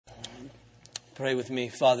Pray with me.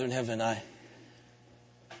 Father in heaven, I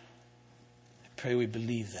pray we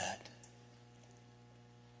believe that.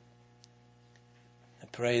 I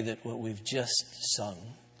pray that what we've just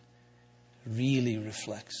sung really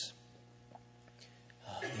reflects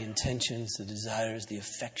the intentions, the desires, the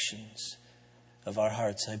affections of our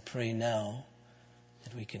hearts. I pray now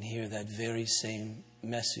that we can hear that very same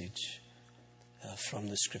message from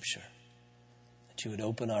the Scripture. That you would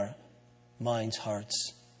open our minds,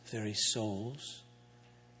 hearts, very souls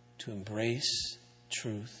to embrace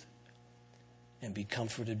truth and be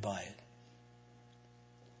comforted by it.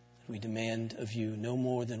 We demand of you no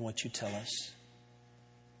more than what you tell us,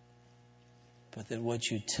 but that what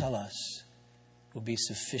you tell us will be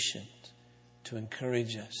sufficient to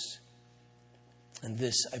encourage us. And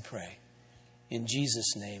this I pray in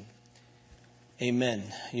Jesus' name. Amen.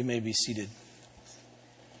 You may be seated.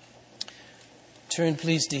 Turn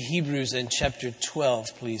please to Hebrews in chapter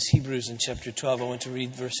 12, please. Hebrews in chapter 12. I want to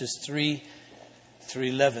read verses 3 through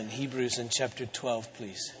 11. Hebrews in chapter 12,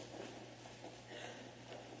 please.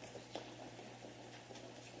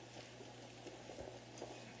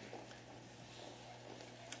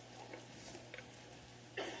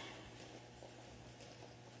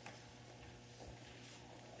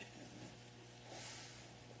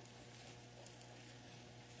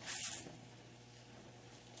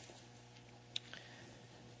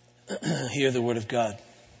 Hear the word of God.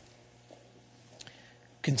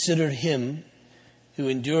 Consider him who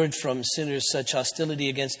endured from sinners such hostility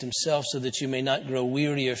against himself, so that you may not grow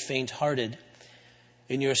weary or faint-hearted.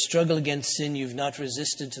 In your struggle against sin, you've not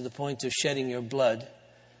resisted to the point of shedding your blood.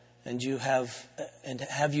 And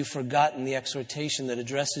have you forgotten the exhortation that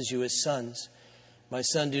addresses you as sons? My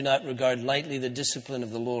son, do not regard lightly the discipline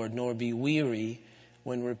of the Lord, nor be weary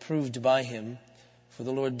when reproved by him. For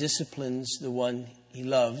the Lord disciplines the one he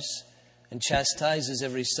loves, and chastises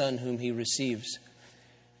every son whom he receives.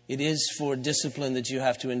 It is for discipline that you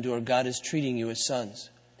have to endure. God is treating you as sons.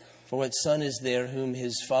 For what son is there whom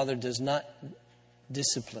his father does not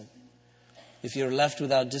discipline? If you're left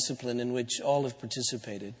without discipline, in which all have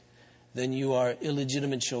participated, then you are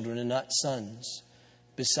illegitimate children and not sons.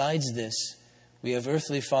 Besides this, we have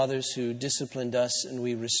earthly fathers who disciplined us, and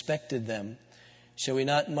we respected them. Shall we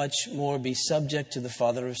not much more be subject to the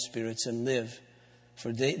Father of spirits and live?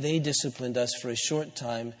 For they disciplined us for a short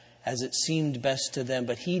time, as it seemed best to them,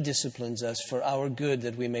 but he disciplines us for our good,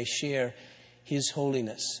 that we may share his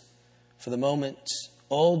holiness. For the moment,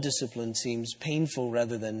 all discipline seems painful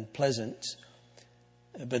rather than pleasant,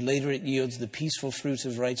 but later it yields the peaceful fruits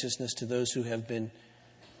of righteousness to those who have been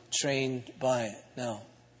trained by it. Now,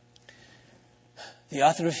 the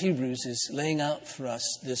author of Hebrews is laying out for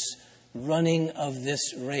us this running of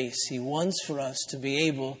this race. He wants for us to be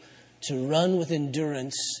able to run with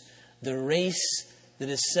endurance the race that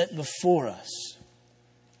is set before us,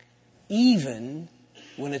 even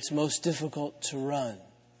when it's most difficult to run.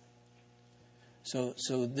 So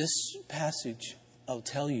this passage, I'll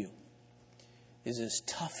tell you, is as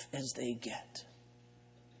tough as they get.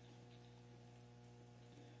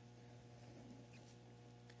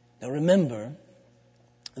 Now remember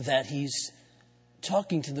that he's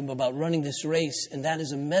talking to them about running this race, and that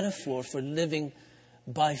is a metaphor for living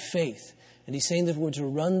by faith. And he's saying that we're to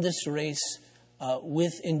run this race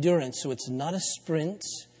with endurance. So it's not a sprint.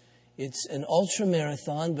 It's an ultra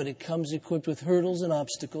marathon, but it comes equipped with hurdles and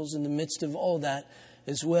obstacles in the midst of all that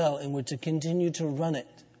as well. And we're to continue to run it.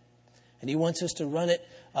 And he wants us to run it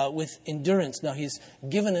with endurance. Now, he's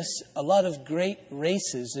given us a lot of great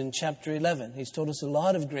races in chapter 11. He's told us a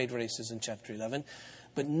lot of great races in chapter 11.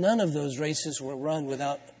 But none of those races were run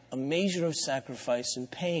without a measure of sacrifice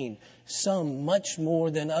and pain, some much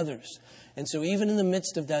more than others. And so even in the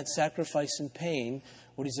midst of that sacrifice and pain,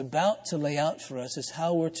 what he's about to lay out for us is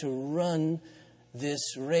how we're to run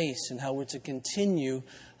this race and how we're to continue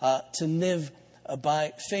to live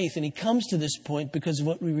by faith. And he comes to this point because of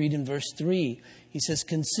what we read in verse 3. He says,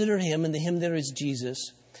 consider him, and the him there is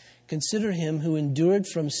Jesus. Consider him who endured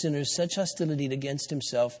from sinners such hostility against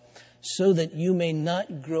himself, so that you may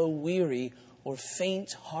not grow weary or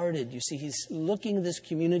faint-hearted. You see, he's looking at this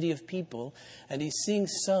community of people, and he's seeing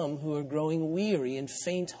some who are growing weary and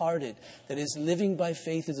faint-hearted. That is, living by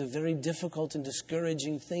faith is a very difficult and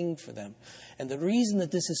discouraging thing for them. And the reason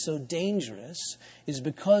that this is so dangerous is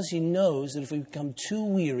because he knows that if we become too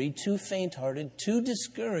weary, too faint-hearted, too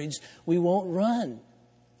discouraged, we won't run.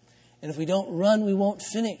 And if we don't run, we won't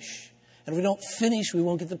finish. And if we don't finish, we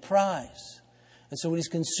won't get the prize. And so what he's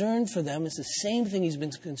concerned for them is the same thing he's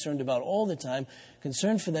been concerned about all the time.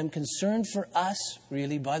 Concerned for them, concerned for us,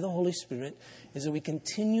 really, by the Holy Spirit, is that we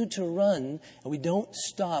continue to run and we don't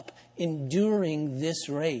stop enduring this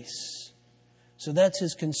race So that's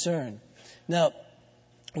his concern. Now,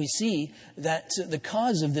 we see that the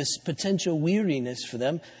cause of this potential weariness for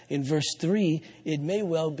them, in verse 3, it may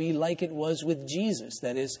well be like it was with Jesus.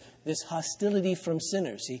 That is, this hostility from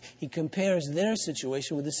sinners. He compares their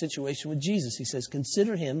situation with the situation with Jesus. He says,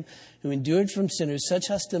 consider him who endured from sinners such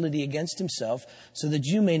hostility against himself, so that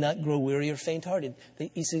you may not grow weary or faint-hearted.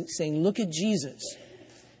 He's saying, look at Jesus.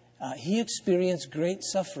 He experienced great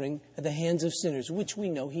suffering at the hands of sinners, which we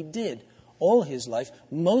know he did all his life.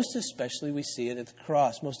 Most especially we see it at the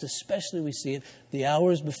cross. Most especially we see it the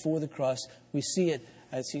hours before the cross. We see it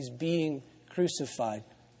as he's being crucified,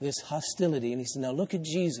 this hostility. And he said, now look at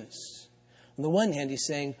Jesus. On the one hand, he's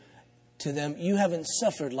saying to them, you haven't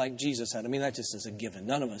suffered like Jesus had. I mean, that just is a given.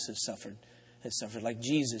 None of us have suffered like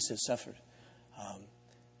Jesus has suffered.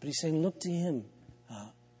 But he's saying, look to him.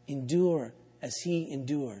 Endure as he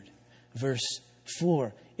endured. Verse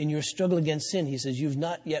 4, in your struggle against sin, he says, you've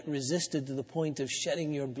not yet resisted to the point of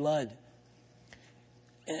shedding your blood.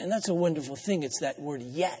 And that's a wonderful thing. It's that word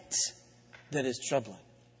yet that is troubling.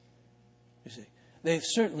 You see, they've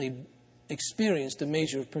certainly experienced a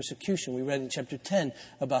measure of persecution. We read in chapter 10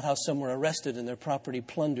 about how some were arrested and their property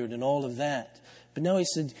plundered and all of that. But now he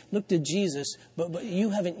said, look to Jesus, but you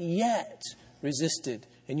haven't yet resisted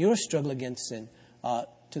in your struggle against sin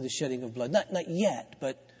to the shedding of blood. Not yet,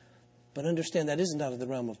 but understand that isn't out of the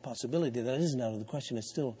realm of possibility. That isn't out of the question. It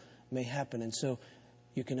still may happen. And so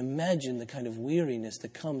you can imagine the kind of weariness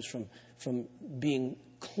that comes from being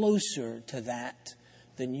closer to that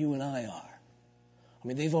than you and I are. I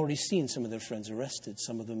mean, they've already seen some of their friends arrested.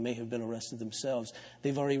 Some of them may have been arrested themselves.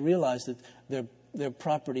 They've already realized that their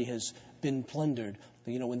property has been plundered.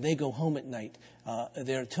 You know, when they go home at night,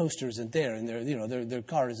 their toaster isn't there, and their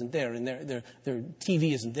car isn't there, and their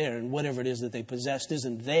TV isn't there, and whatever it is that they possessed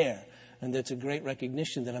isn't there. And that's a great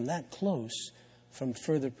recognition that I'm that close from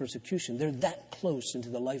further persecution. They're that close into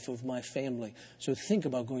the life of my family. So think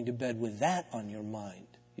about going to bed with that on your mind,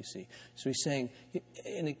 you see. So he's saying,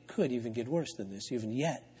 and it could even get worse than this, even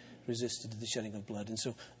yet resisted to the shedding of blood. And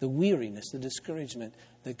so the weariness, the discouragement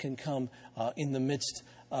that can come in the midst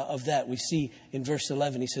of that. We see in verse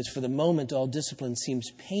 11, he says, for the moment all discipline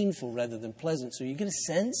seems painful rather than pleasant. So you get a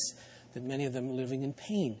sense that many of them are living in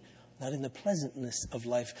pain. Not in the pleasantness of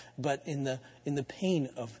life, but in the pain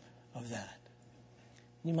of that.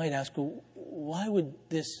 You might ask, well, why would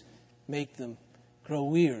this make them grow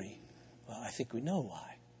weary? Well, I think we know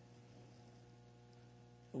why.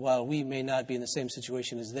 While we may not be in the same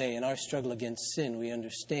situation as they, in our struggle against sin, we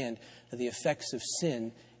understand that the effects of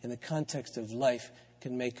sin in the context of life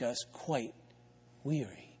can make us quite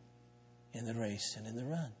weary in the race and in the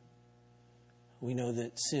run. We know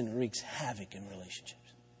that sin wreaks havoc in relationships.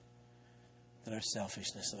 That our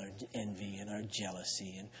selfishness and our envy and our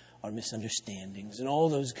jealousy and our misunderstandings and all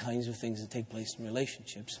those kinds of things that take place in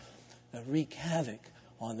relationships wreak havoc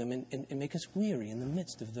on them and make us weary in the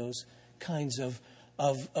midst of those kinds of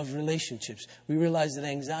relationships. We realize that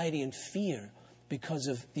anxiety and fear, because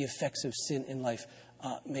of the effects of sin in life,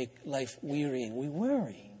 make life wearying. We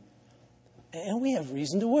worry. And we have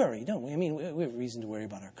reason to worry, don't we? I mean, we have reason to worry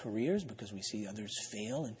about our careers because we see others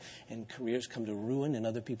fail and careers come to ruin in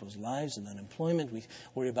other people's lives and unemployment. We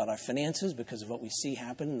worry about our finances because of what we see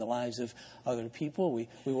happen in the lives of other people. We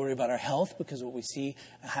worry about our health because of what we see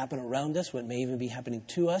happen around us, what may even be happening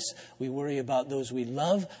to us. We worry about those we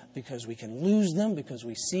love because we can lose them, because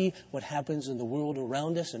we see what happens in the world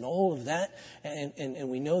around us and all of that. And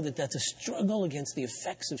we know that that's a struggle against the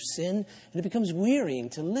effects of sin. And it becomes wearying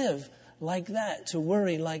to live like that, to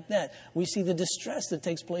worry like that. We see the distress that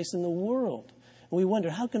takes place in the world. And we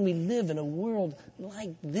wonder, how can we live in a world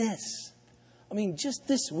like this? I mean, just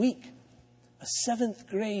this week, a 7th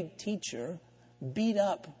grade teacher beat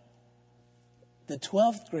up the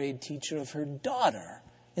 12th grade teacher of her daughter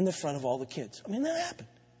in the front of all the kids. I mean, that happened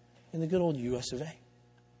in the good old US of A.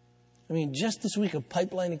 I mean, just this week, a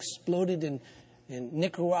pipeline exploded in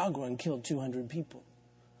Nicaragua and killed 200 people.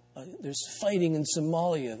 There's fighting in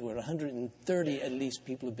Somalia where 130 at least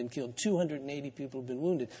people have been killed. 280 people have been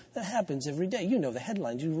wounded. That happens every day. You know the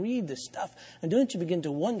headlines. You read this stuff. And don't you begin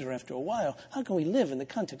to wonder after a while, how can we live in the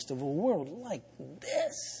context of a world like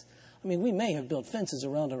this? I mean, we may have built fences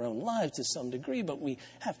around our own lives to some degree, but we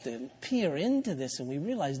have to peer into this and we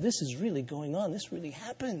realize this is really going on. This really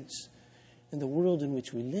happens in the world in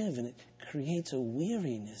which we live, and it creates a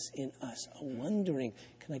weariness in us, a wondering,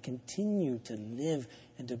 can I continue to live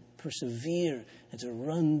and to persevere and to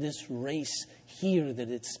run this race here that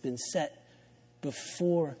it's been set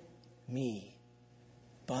before me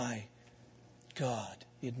by God?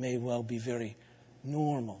 It may well be very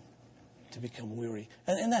normal to become weary.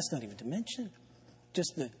 And that's not even to mention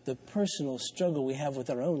just the personal struggle we have with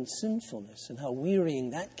our own sinfulness and how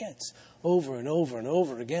wearying that gets over and over and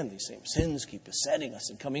over again. These same sins keep besetting us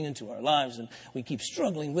and coming into our lives, and we keep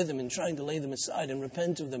struggling with them and trying to lay them aside and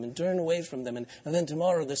repent of them and turn away from them. And then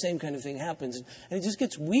tomorrow the same kind of thing happens, and it just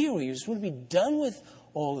gets weary. You just want to be done with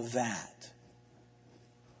all of that.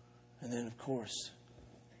 And then, of course,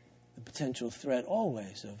 the potential threat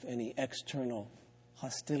always of any external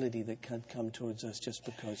hostility that can come towards us just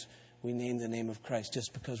because we name the name of Christ,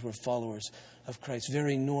 just because we're followers of Christ.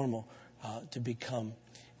 Very normal to become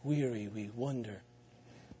weary. We wonder,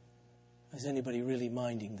 is anybody really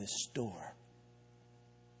minding this store?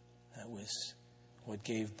 That was what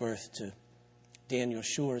gave birth to Daniel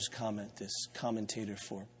Shore's comment, this commentator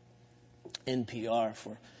for NPR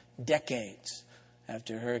for decades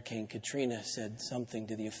after Hurricane Katrina said something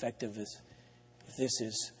to the effect of, if this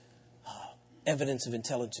is evidence of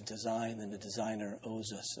intelligent design, then the designer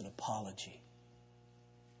owes us an apology.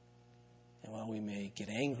 And while we may get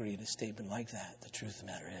angry at a statement like that, the truth of the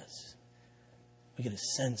matter is, we get a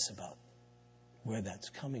sense about where that's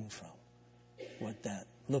coming from, what that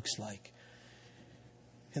looks like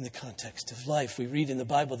in the context of life. We read in the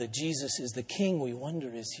Bible that Jesus is the King. We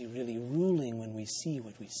wonder, is he really ruling when we see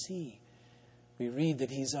what we see? We read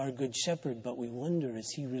that he's our good shepherd, but we wonder,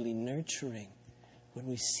 is he really nurturing when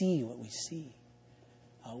we see what we see?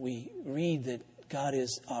 We read that God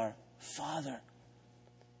is our Father.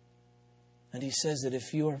 And he says that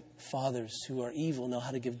if your fathers who are evil know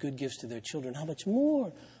how to give good gifts to their children, how much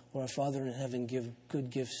more will our Father in heaven give good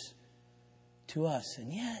gifts to us?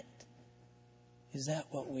 And yet, is that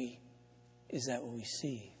what we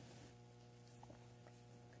see?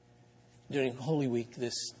 During Holy Week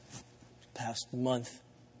this past month,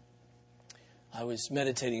 I was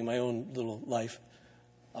meditating in my own little life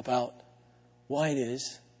about why it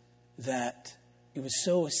is that it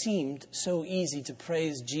seemed so easy to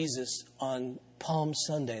praise Jesus on Palm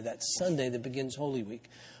Sunday, that Sunday that begins Holy Week.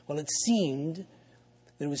 Well, it seemed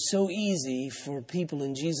that it was so easy for people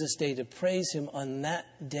in Jesus' day to praise him on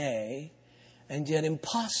that day, and yet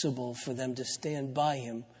impossible for them to stand by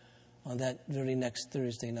him on that very next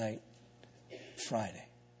Thursday night, Friday.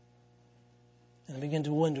 And I began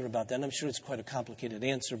to wonder about that. And I'm sure it's quite a complicated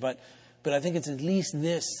answer, but I think it's at least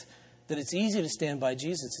this, that it's easy to stand by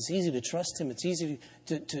Jesus. It's easy to trust him. It's easy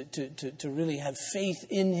to really have faith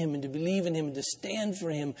in him and to believe in him and to stand for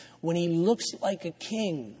him when he looks like a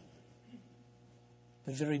king.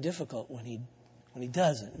 But very difficult when he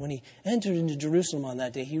doesn't. When he entered into Jerusalem on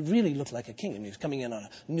that day, he really looked like a king. And he was coming in on a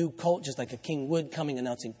new colt, just like a king would, coming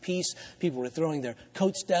announcing peace. People were throwing their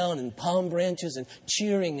coats down and palm branches and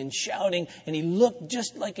cheering and shouting. And he looked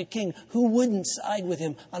just like a king. Who wouldn't side with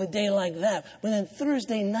him on a day like that? But then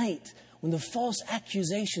Thursday night, when the false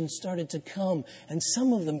accusations started to come, and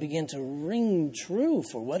some of them began to ring true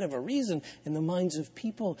for whatever reason in the minds of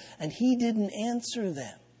people, and he didn't answer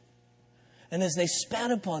them. And as they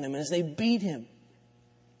spat upon him, and as they beat him,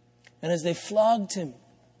 and as they flogged him,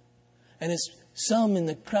 and as some in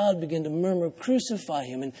the crowd began to murmur, "Crucify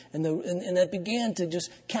him," and that began to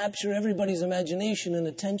just capture everybody's imagination and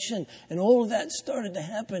attention, and all of that started to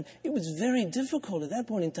happen, it was very difficult at that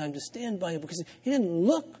point in time to stand by him because he didn't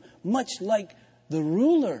look much like the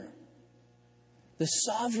ruler, the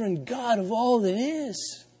sovereign God of all that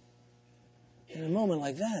is. In a moment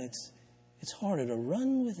like that, it's harder to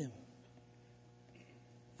run with him.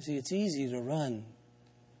 You see, it's easy to run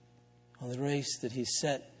on the race that he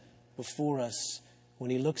set before us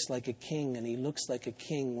when he looks like a king, and he looks like a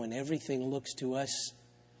king when everything looks to us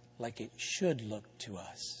like it should look to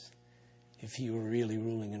us if he were really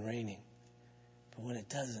ruling and reigning. But when it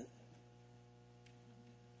doesn't,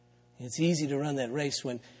 it's easy to run that race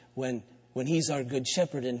when he's our good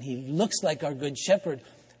shepherd, and he looks like our good shepherd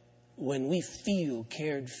when we feel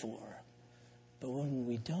cared for. But when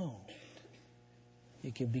we don't,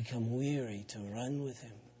 it can become weary to run with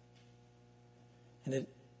him. And it's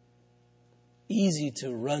easy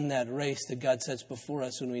to run that race that God sets before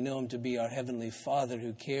us when we know him to be our Heavenly Father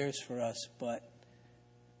who cares for us. But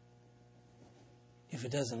if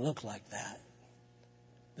it doesn't look like that,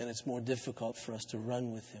 then it's more difficult for us to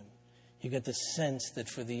run with him. You get the sense that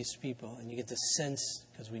for these people, and you get the sense,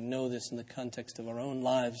 because we know this in the context of our own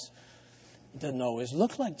lives, it doesn't always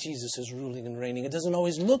look like Jesus is ruling and reigning. It doesn't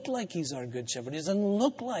always look like he's our good shepherd. It doesn't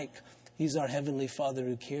look like he's our Heavenly Father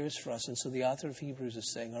who cares for us. And so the author of Hebrews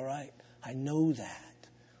is saying, all right, I know that.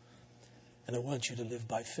 And I want you to live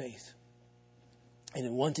by faith. And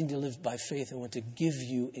in wanting to live by faith, I want to give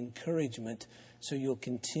you encouragement so you'll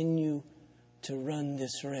continue to run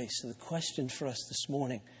this race. So the question for us this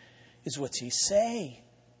morning is, what's he say?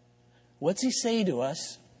 What's he say to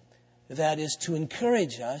us that is to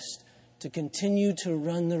encourage us to continue to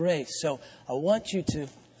run the race. So I want you to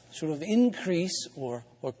sort of increase or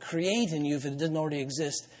create in you, if it doesn't already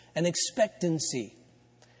exist, an expectancy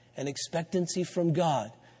from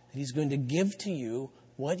God, that He's going to give to you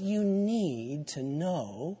what you need to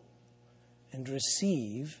know and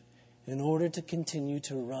receive in order to continue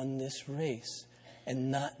to run this race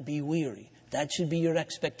and not be weary. That should be your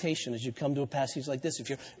expectation as you come to a passage like this. If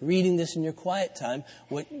you're reading this in your quiet time,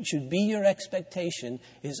 what should be your expectation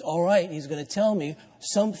is, all right, He's going to tell me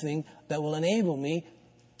something that will enable me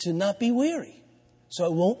to not be weary. So I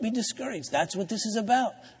won't be discouraged. That's what this is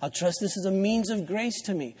about. I'll trust this as a means of grace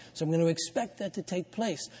to me. So I'm going to expect that to take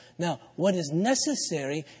place. Now, what is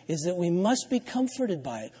necessary is that we must be comforted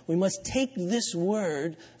by it. We must take this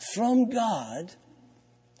word from God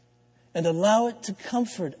and allow it to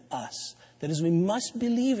comfort us. That is, we must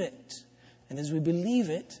believe it. And as we believe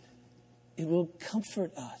it, it will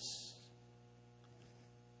comfort us.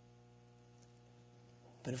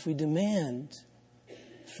 But if we demand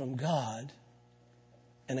from God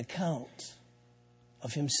an account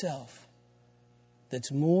of Himself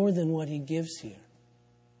that's more than what He gives here,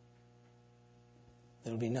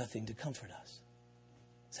 there will be nothing to comfort us.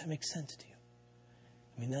 Does that make sense to you?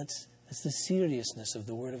 I mean, that's the seriousness of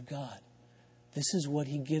the Word of God. This is what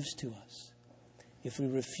He gives to us. If we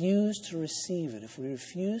refuse to receive it, if we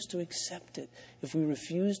refuse to accept it, if we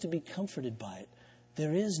refuse to be comforted by it,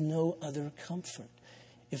 there is no other comfort.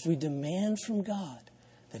 If we demand from God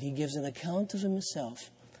that He gives an account of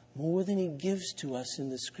Himself more than He gives to us in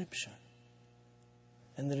the Scripture,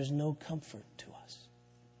 and there is no comfort to us.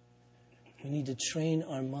 We need to train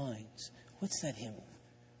our minds. What's that hymn?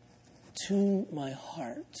 Tune my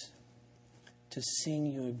heart to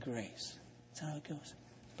sing your grace. That's how it goes.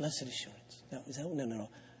 Blessed assurance. No.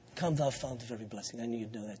 Come thou fount of every blessing. I knew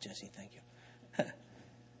you'd know that, Jesse. Thank you.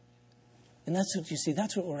 And that's what you see.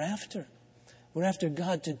 That's what we're after. We're after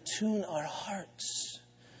God to tune our hearts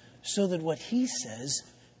so that what He says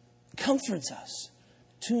comforts us.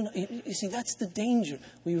 You see, that's the danger.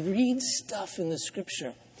 We read stuff in the Scripture.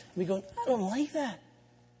 And we go, I don't like that.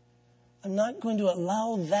 I'm not going to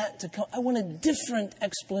allow that to come. I want a different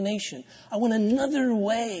explanation. I want another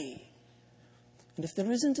way. And if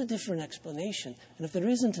there isn't a different explanation, and if there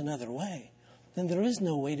isn't another way, then there is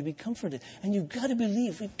no way to be comforted. And we've got to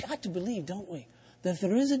believe, don't we, that if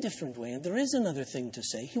there is a different way and there is another thing to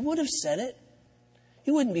say, He would have said it.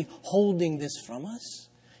 He wouldn't be holding this from us.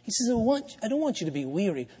 He says, I don't want you to be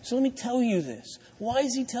weary, so let me tell you this. Why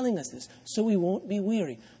is He telling us this? So we won't be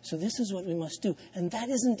weary. So this is what we must do. And that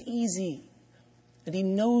isn't easy. And He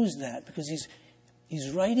knows that because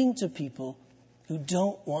He's writing to people who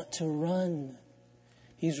don't want to run.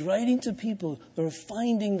 He's writing to people who are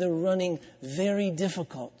finding the running very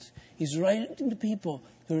difficult. He's writing to people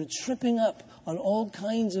who are tripping up on all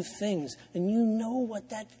kinds of things. And you know what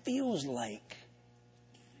that feels like.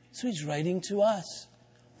 So He's writing to us.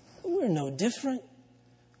 We're no different.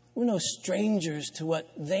 We're no strangers to what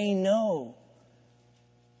they know.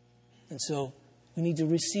 And so we need to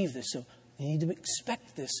receive this. So we need to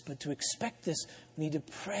expect this. But to expect this, we need to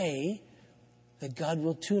pray that God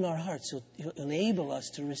will tune our hearts. He'll enable us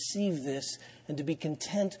to receive this and to be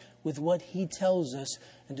content with what He tells us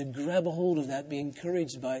and to grab a hold of that, be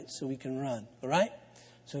encouraged by it so we can run. All right?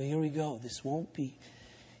 So here we go. This won't be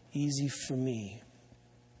easy for me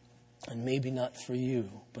and maybe not for you,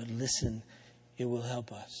 but listen, it will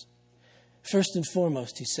help us. First and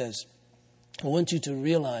foremost, he says, I want you to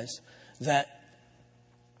realize that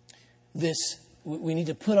we need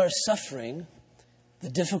to put our suffering, the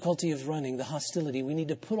difficulty of running, the hostility, we need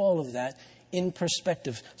to put all of that in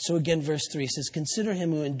perspective. So again, verse 3 says, consider Him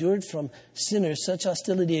who endured from sinners such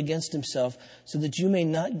hostility against Himself, so that you may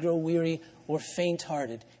not grow weary or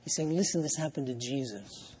faint-hearted. He's saying, listen, this happened to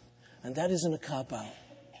Jesus. And that isn't a cop-out.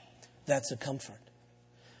 That's a comfort.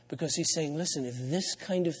 Because He's saying, listen, if this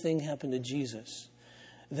kind of thing happened to Jesus,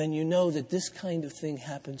 then you know that this kind of thing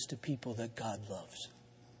happens to people that God loves.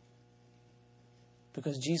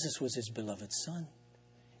 Because Jesus was His beloved Son,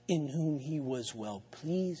 in whom He was well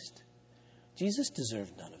pleased. Jesus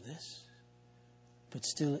deserved none of this. But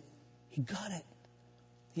still, He got it.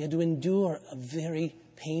 He had to endure a very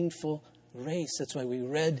painful race. That's why we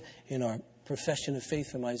read in our profession of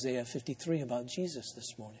faith from Isaiah 53 about Jesus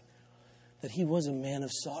this morning. That He was a man of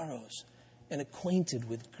sorrows and acquainted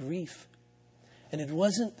with grief. And it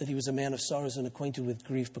wasn't that He was a man of sorrows and acquainted with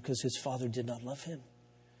grief because His Father did not love Him.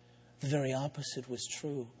 The very opposite was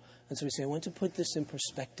true. And so we say, I want to put this in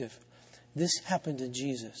perspective. This happened to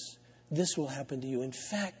Jesus. This will happen to you. In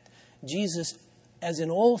fact, Jesus as in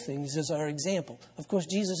all things, is our example. Of course,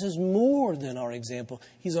 Jesus is more than our example.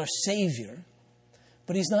 He's our Savior,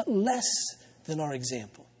 but He's not less than our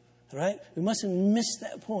example. All right? We mustn't miss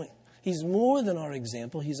that point. He's more than our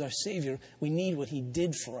example. He's our Savior. We need what He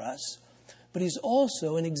did for us. But He's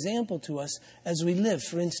also an example to us as we live.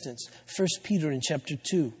 For instance, 1 Peter in chapter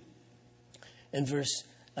 2 and verse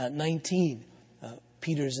 19.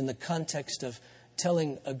 Peter's in the context of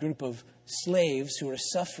telling a group of slaves who are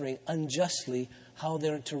suffering unjustly how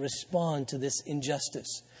they're to respond to this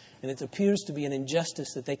injustice. And it appears to be an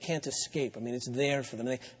injustice that they can't escape. I mean, it's there for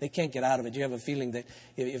them. They can't get out of it. You have a feeling that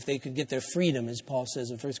if they could get their freedom, as Paul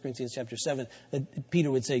says in 1 Corinthians chapter 7, that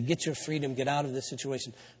Peter would say, get your freedom, get out of this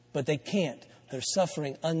situation. But they can't. They're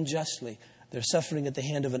suffering unjustly. They're suffering at the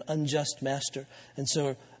hand of an unjust master. And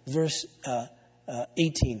so verse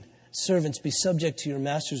 18, servants, be subject to your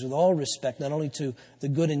masters with all respect, not only to the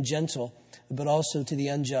good and gentle, but also to the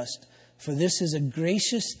unjust. For this is a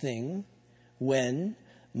gracious thing when,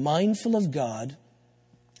 mindful of God,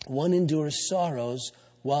 one endures sorrows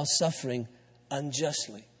while suffering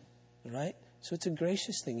unjustly. Right? So it's a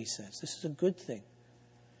gracious thing, he says. This is a good thing.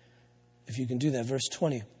 If you can do that. Verse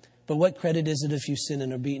 20. But what credit is it if you sin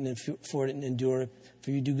and are beaten for it and endure?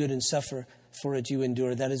 For you do good and suffer for it you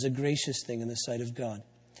endure. That is a gracious thing in the sight of God.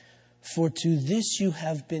 For to this you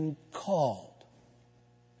have been called.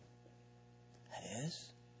 That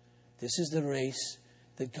is, this is the race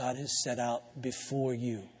that God has set out before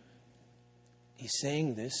you. He's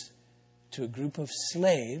saying this to a group of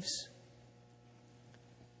slaves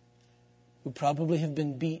who probably have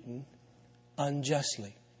been beaten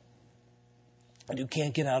unjustly and who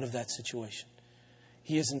can't get out of that situation.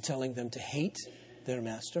 He isn't telling them to hate their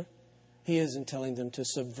master. He isn't telling them to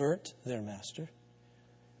subvert their master.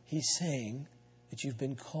 He's saying that you've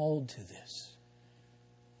been called to this,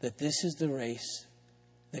 that this is the race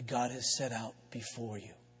that God has set out before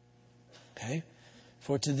you. Okay?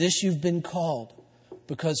 For to this you've been called,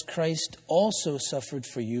 because Christ also suffered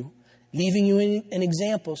for you, leaving you an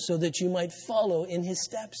example so that you might follow in His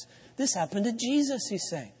steps. This happened to Jesus, he's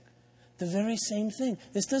saying. The very same thing.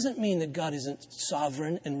 This doesn't mean that God isn't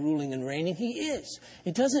sovereign and ruling and reigning. He is.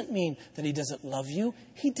 It doesn't mean that He doesn't love you.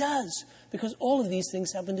 He does. Because all of these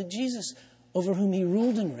things happened to Jesus, over whom He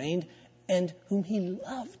ruled and reigned and whom He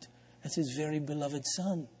loved as His very beloved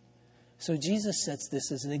Son. So Jesus sets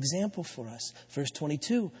this as an example for us. Verse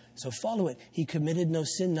 22, so follow it. He committed no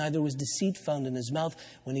sin, neither was deceit found in His mouth.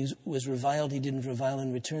 When He was reviled, He didn't revile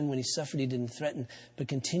in return. When He suffered, He didn't threaten, but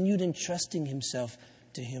continued entrusting Himself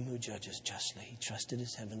to Him who judges justly. He trusted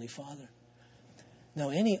His Heavenly Father. Now,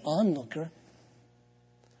 any onlooker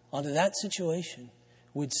onto that situation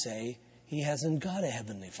would say he hasn't got a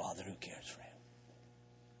Heavenly Father who cares for him.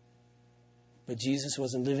 But Jesus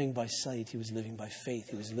wasn't living by sight. He was living by faith.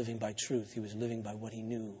 He was living by truth. He was living by what he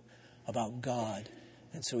knew about God.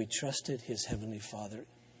 And so he trusted his Heavenly Father,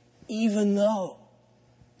 even though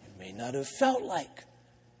it may not have felt like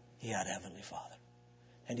he had a Heavenly Father.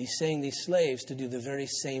 And he's saying these slaves to do the very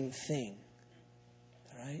same thing.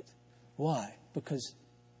 All right? Why? Because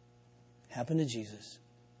it happened to Jesus.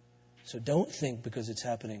 So don't think because it's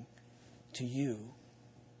happening to you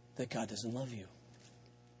that God doesn't love you.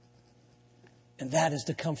 And that is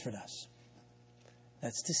to comfort us.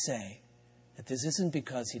 That's to say that this isn't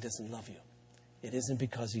because He doesn't love you. It isn't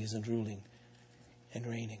because He isn't ruling and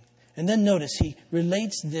reigning. And then notice He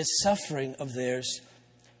relates this suffering of theirs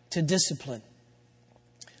to discipline.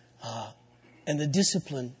 And the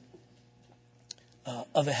discipline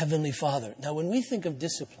of a Heavenly Father. Now, when we think of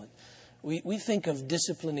discipline, we think of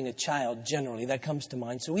disciplining a child generally. That comes to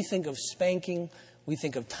mind. So we think of spanking. We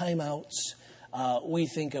think of timeouts. We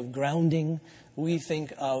think of grounding. We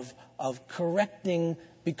think of correcting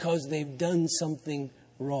because they've done something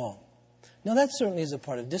wrong. Now, that certainly is a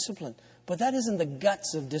part of discipline. But that isn't the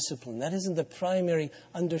guts of discipline. That isn't the primary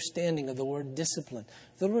understanding of the word discipline.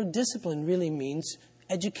 The word discipline really means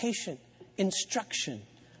education, instruction,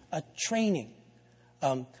 training.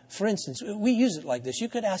 For instance, we use it like this. You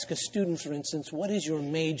could ask a student, for instance, what is your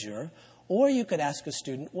major? Or you could ask a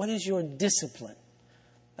student, what is your discipline?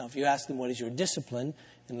 Now, if you ask them what is your discipline,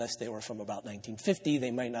 unless they were from about 1950,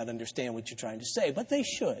 they might not understand what you're trying to say. But they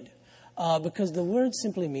should. Because the word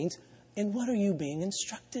simply means, in what are you being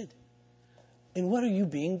instructed? In what are you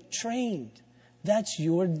being trained? That's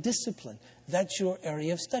your discipline. That's your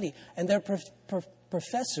area of study. And their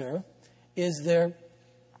professor is their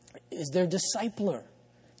discipler.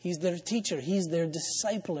 He's their teacher. He's their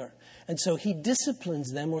discipler. And so he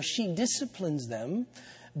disciplines them, or she disciplines them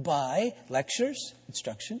by lectures,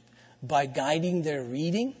 instruction, by guiding their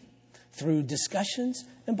reading, through discussions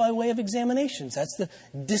and by way of examinations. That's the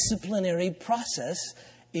disciplinary process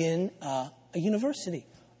in a university.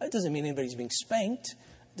 It doesn't mean anybody's being spanked.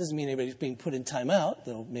 It doesn't mean anybody's being put in timeout,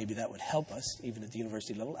 though maybe that would help us, even at the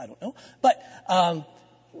university level. I don't know. But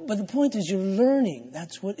the point is you're learning.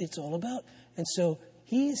 That's what it's all about. And so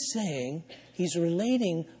he is saying, he's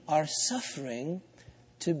relating our suffering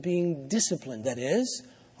to being disciplined. That is,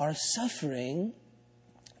 our suffering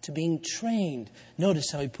to being trained.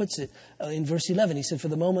 Notice how he puts it in verse 11. He said, for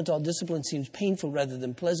the moment all discipline seems painful rather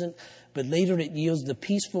than pleasant, but later it yields the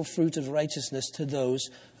peaceful fruit of righteousness to those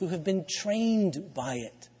who have been trained by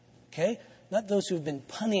it. Okay? Not those who have been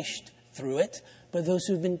punished through it, but those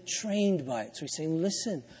who have been trained by it. So he's saying,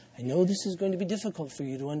 listen, I know this is going to be difficult for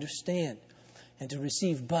you to understand and to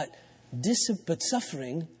receive, but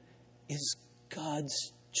suffering is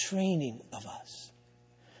God's training of us.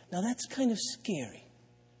 Now that's kind of scary.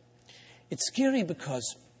 It's scary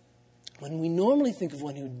because when we normally think of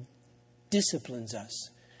one who disciplines us,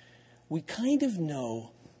 we kind of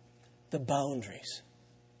know the boundaries,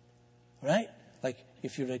 right? Like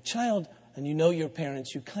if you're a child and you know your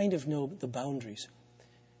parents, you kind of know the boundaries.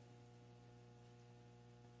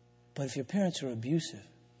 But if your parents are abusive,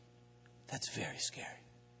 that's very scary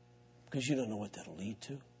because you don't know what that'll lead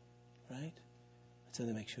to, right? So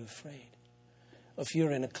that makes you afraid. If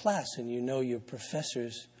you're in a class and you know your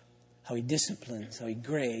professor's, how he disciplines, how he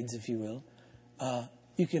grades, if you will,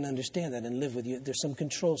 you can understand that and live with you. There's some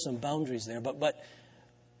control, some boundaries there. But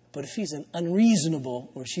if he's an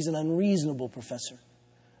unreasonable or she's an unreasonable professor,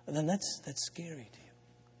 then that's scary to you.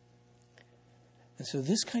 And so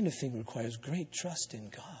this kind of thing requires great trust in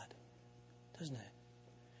God, doesn't it?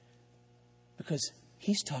 Because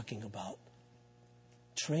he's talking about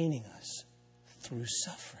training us through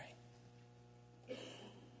suffering.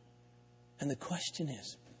 And the question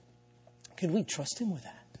is, can we trust him with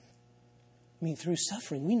that? I mean, through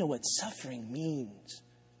suffering, we know what suffering means.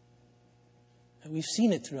 And we've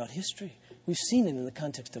seen it throughout history. We've seen it in the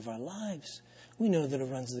context of our lives. We know that it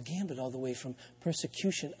runs the gambit all the way from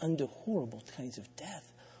persecution unto horrible kinds of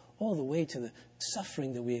death, all the way to the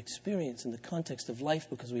suffering that we experience in the context of life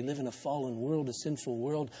because we live in a fallen world, a sinful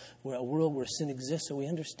world, a world where sin exists. So we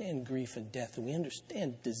understand grief and death, and we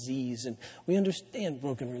understand disease, and we understand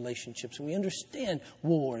broken relationships, and we understand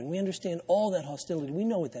war, and we understand all that hostility. We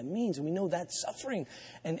know what that means, and we know that suffering.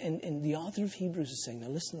 And the author of Hebrews is saying, now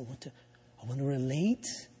listen, I want to relate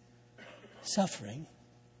suffering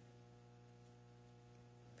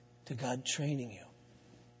to God training you.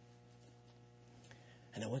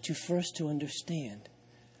 And I want you first to understand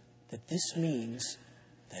that this means,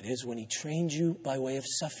 that is, when he trained you by way of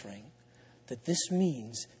suffering, that this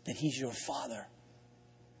means that he's your father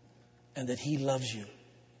and that he loves you.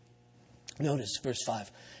 Notice verse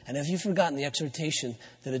 5. And have you forgotten the exhortation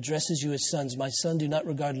that addresses you as sons? My son, do not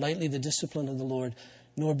regard lightly the discipline of the Lord,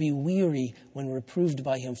 nor be weary when reproved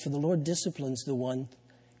by him. For the Lord disciplines the one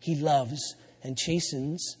he loves and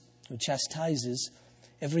chastens, or chastises,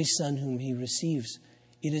 every son whom he receives.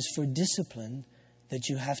 It is for discipline that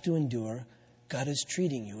you have to endure. God is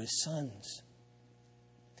treating you as sons.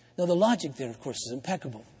 Now, the logic there, of course, is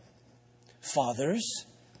impeccable. Fathers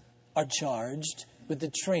are charged with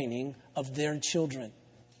the training of their children.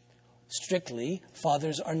 Strictly,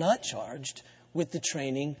 fathers are not charged with the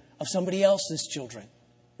training of somebody else's children,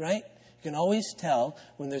 right? You can always tell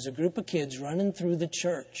when there's a group of kids running through the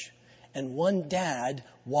church and one dad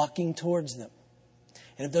walking towards them.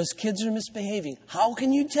 And if those kids are misbehaving, how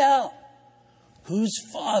can you tell whose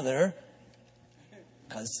father?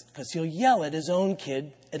 Because he'll yell at his own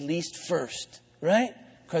kid at least first, right?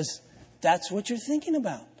 Because that's what you're thinking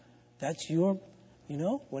about. That's your,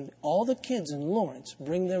 when all the kids in Lawrence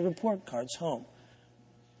bring their report cards home,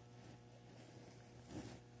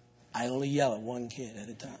 I only yell at one kid at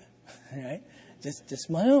a time, right? Just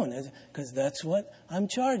my own, because that's what I'm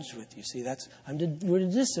charged with. You see, we're to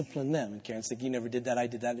discipline them. And Karen's like, you never did that, I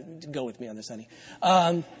did that. Go with me on this, honey.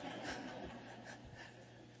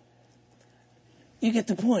 You get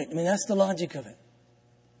the point. I mean, that's the logic of it.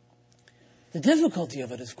 The difficulty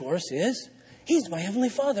of it, of course, is he's my Heavenly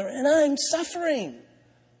Father, and I'm suffering.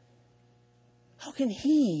 How can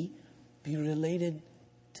he be related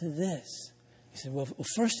to this? He said, well,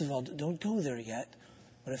 first of all, don't go there yet.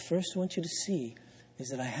 What I first want you to see is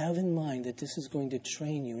that I have in mind that this is going to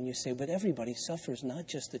train you. And you say, but everybody suffers, not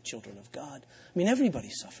just the children of God. I mean,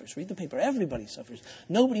 everybody suffers. Read the paper. Everybody suffers.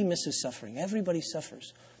 Nobody misses suffering. Everybody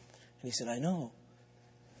suffers. And he said, I know.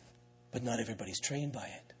 But not everybody's trained by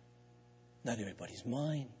it. Not everybody's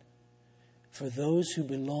mine. For those who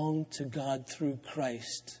belong to God through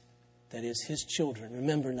Christ, that is his children.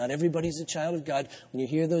 Remember, not everybody's a child of God. When you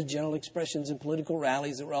hear those general expressions in political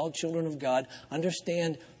rallies that we're all children of God,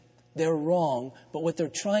 understand they're wrong, but what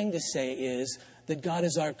they're trying to say is that God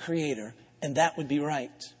is our creator, and that would be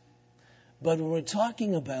right. But when we're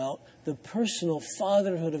talking about the personal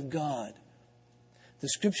fatherhood of God, the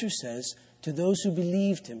scripture says, to those who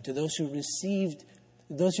believed him, to those who received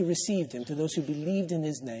him, to those who believed in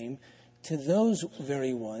his name, to those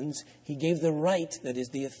very ones, he gave the right, that is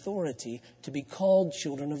the authority, to be called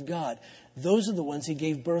children of God. Those are the ones he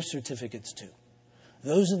gave birth certificates to.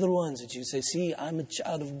 Those are the ones that you say, see, I'm a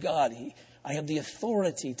child of God. I have the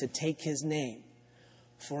authority to take his name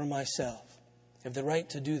for myself. I have the right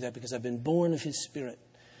to do that because I've been born of his Spirit.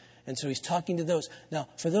 And so he's talking to those. Now,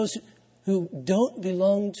 for those who don't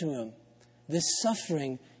belong to him, this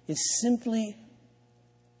suffering is simply,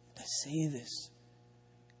 I say this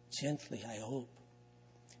gently, I hope,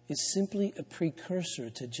 it's simply a precursor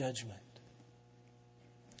to judgment.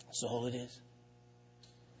 That's all it is.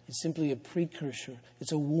 It's simply a precursor.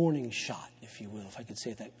 It's a warning shot, if you will, if I could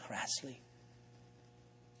say that crassly.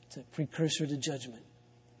 It's a precursor to judgment.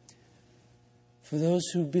 For those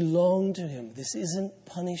who belong to him, this isn't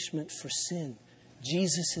punishment for sin.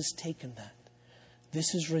 Jesus has taken that.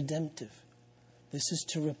 This is redemptive. This is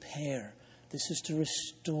to repair. This is to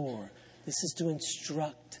restore. This is to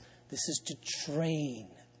instruct. This is to train.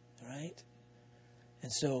 Right?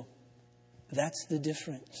 And so that's the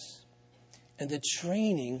difference. And the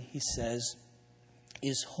training, he says,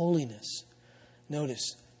 is holiness.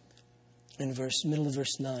 Notice in middle of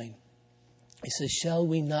verse 9. He says, shall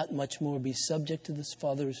we not much more be subject to the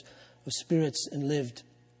fathers of spirits and lived?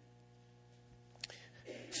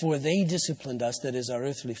 For they disciplined us, that is our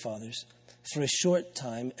earthly fathers, for a short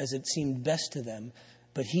time as it seemed best to them.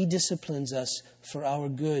 But he disciplines us for our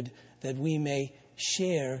good, that we may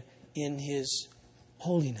share in his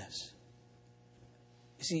holiness.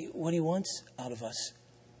 You see, what he wants out of us,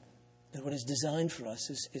 that what is designed for us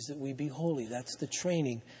is that we be holy. That's the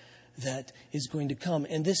training that is going to come.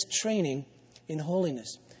 And this training in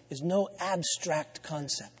holiness is no abstract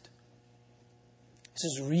concept. This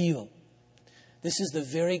is real. This is the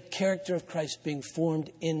very character of Christ being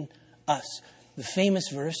formed in us. The famous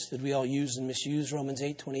verse that we all use and misuse, Romans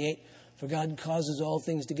 8:28, for God causes all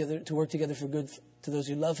things to work together for good to those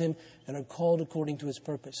who love him and are called according to his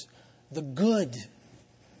purpose. The good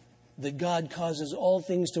that God causes all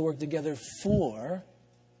things to work together for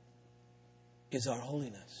is our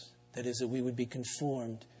holiness. That is, that we would be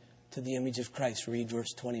conformed to the image of Christ. Read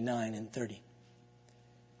verse 29 and 30.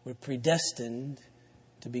 We're predestined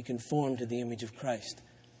to be conformed to the image of Christ.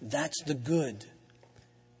 That's the good.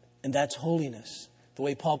 And that's holiness. The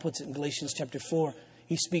way Paul puts it in Galatians chapter 4,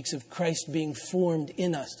 he speaks of Christ being formed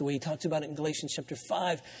in us. The way he talks about it in Galatians chapter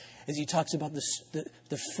 5, as he talks about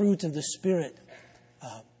the fruit of the Spirit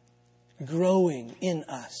growing in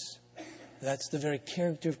us. That's the very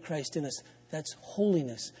character of Christ in us. That's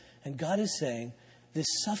holiness. And God is saying, this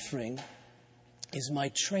suffering is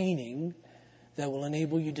my training that will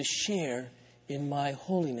enable you to share in my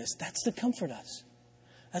holiness. That's to comfort us.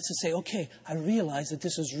 That's to say, okay, I realize that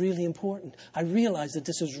this is really important. I realize that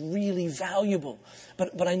this is really valuable.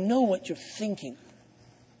 But I know what you're thinking,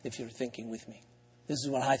 if you're thinking with me. This is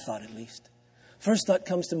what I thought, at least. First thought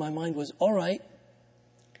comes to my mind was, all right,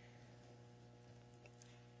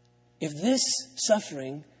 if this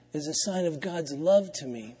suffering is a sign of God's love to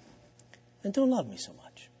me, then don't love me so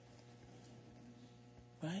much.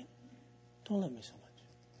 Right? Don't love me so much.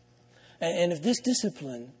 And if this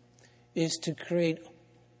discipline is to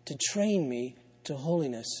train me to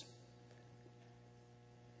holiness,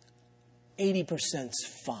 80%'s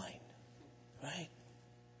fine. Right?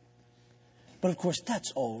 But of course,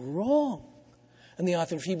 that's all wrong. And the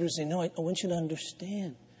author of Hebrews says, no, I want you to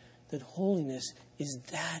understand that holiness is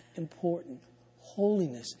that important.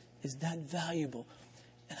 Holiness is that valuable.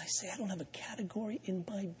 And I say, I don't have a category in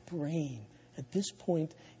my brain at this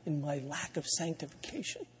point in my lack of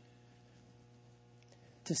sanctification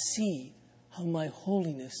to see how my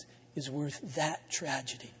holiness is worth that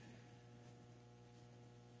tragedy.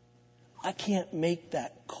 I can't make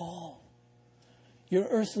that call. Your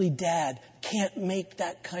earthly dad can't make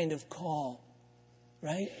that kind of call,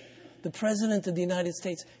 right? The President of the United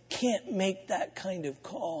States can't make that kind of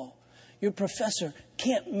call. Your professor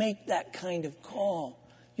can't make that kind of call.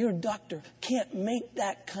 Your doctor can't make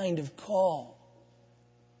that kind of call.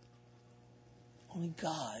 Only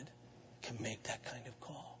God can make that kind of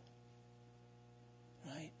call.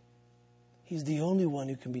 Right? He's the only one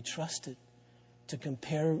who can be trusted to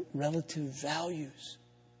compare relative values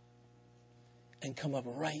and come up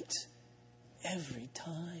right every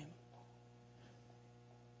time.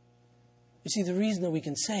 You see, the reason that we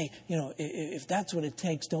can say, if that's what it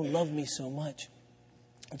takes, don't love me so much,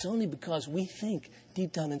 it's only because we think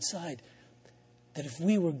deep down inside that if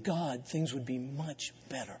we were God, things would be much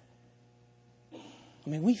better. I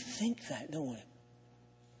mean, we think that, don't we?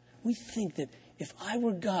 We think that if I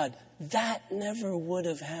were God, that never would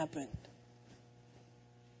have happened.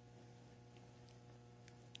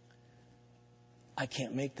 I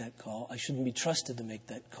can't make that call. I shouldn't be trusted to make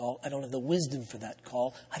that call. I don't have the wisdom for that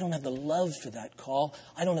call. I don't have the love for that call.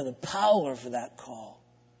 I don't have the power for that call.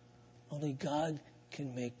 Only God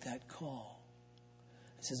can make that call.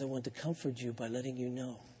 He says, I want to comfort you by letting you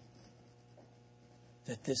know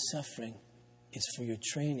that this suffering is for your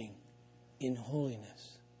training in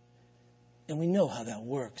holiness. And we know how that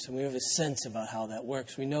works, and we have a sense about how that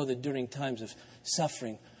works. We know that during times of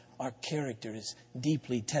suffering, our character is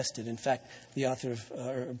deeply tested. In fact, the author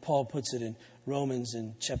of Paul puts it in Romans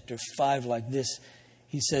in chapter 5 like this.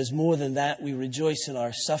 He says, more than that, we rejoice in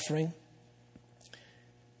our suffering.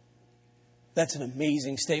 That's an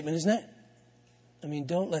amazing statement, isn't it? I mean,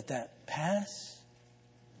 don't let that pass.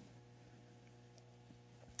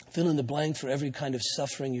 Fill in the blank for every kind of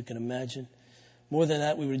suffering you can imagine. More than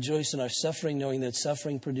that, we rejoice in our suffering, knowing that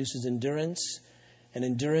suffering produces endurance, and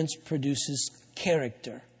endurance produces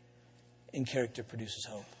character, and character produces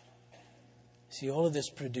hope. See, all of this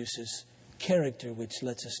produces character, which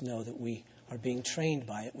lets us know that we are being trained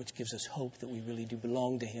by it, which gives us hope that we really do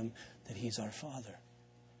belong to Him, that He's our Father.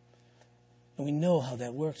 And we know how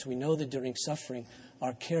that works. We know that during suffering,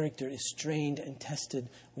 our character is strained and tested.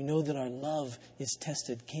 We know that our love is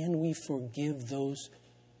tested. Can we forgive those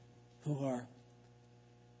who are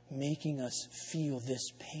making us feel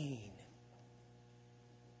this pain?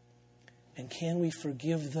 And can we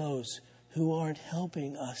forgive those who aren't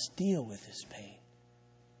helping us deal with this pain?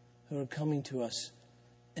 Who are coming to us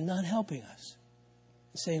and not helping us,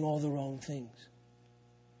 saying all the wrong things?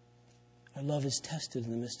 Our love is tested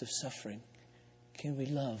in the midst of suffering. Can we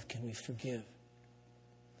love? Can we forgive?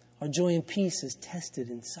 Our joy and peace is tested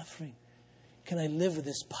in suffering. Can I live with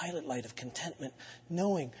this pilot light of contentment,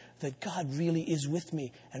 knowing that God really is with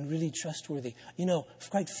me and really trustworthy?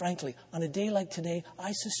 Quite frankly, on a day like today,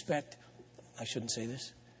 I suspect, I shouldn't say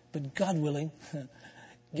this, but God willing,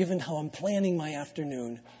 given how I'm planning my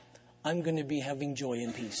afternoon, I'm going to be having joy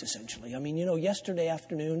and peace, essentially. I mean, yesterday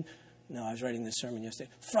afternoon, I was writing this sermon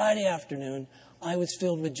yesterday. Friday afternoon, I was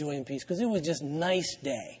filled with joy and peace because it was just a nice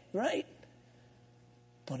day, right?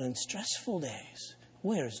 But on stressful days,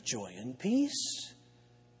 where's joy and peace?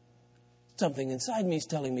 Something inside me is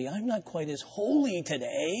telling me I'm not quite as holy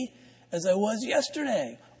today as I was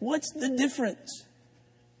yesterday. What's the difference?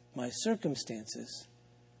 My circumstances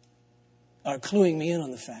are cluing me in on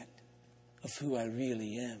the fact of who I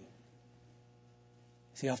really am.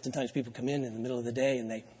 See, oftentimes people come in the middle of the day and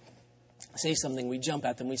they say something, we jump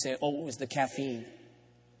at them, we say, oh, it was the caffeine.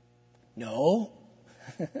 No,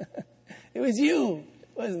 it was you.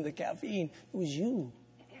 It wasn't the caffeine. It was you.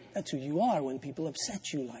 That's who you are when people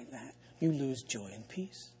upset you like that. You lose joy and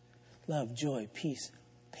peace. Love, joy, peace,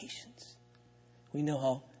 patience. We know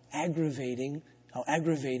how aggravated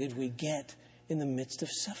we get in the midst of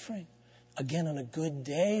suffering. Again, on a good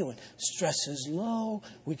day, when stress is low,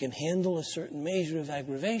 we can handle a certain measure of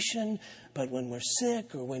aggravation. But when we're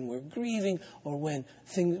sick or when we're grieving or when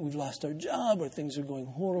we've lost our job or things are going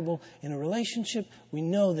horrible in a relationship, we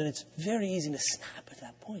know that it's very easy to snap at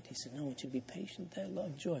that point. He said, no, it should be patient there,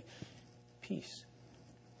 love, joy, peace,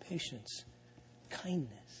 patience,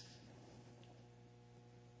 kindness.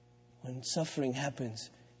 When suffering happens,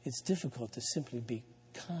 it's difficult to simply be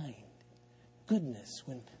kind. Goodness,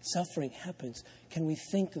 when suffering happens, can we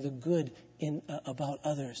think the good about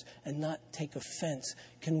others and not take offense?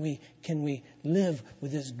 Can we live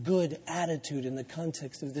with this good attitude in the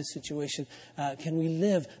context of this situation? Can we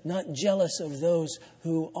live not jealous of those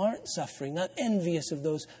who aren't suffering, not envious of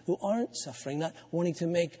those who aren't suffering, not wanting to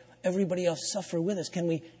make everybody else suffer with us? Can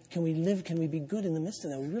we live? Can we be good in the midst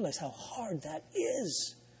of that? We realize how hard that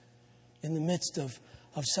is in the midst of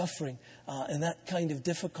suffering and that kind of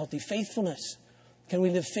difficulty. Faithfulness. Can we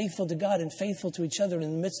live faithful to God and faithful to each other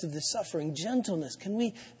in the midst of this suffering? Gentleness. Can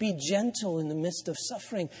we be gentle in the midst of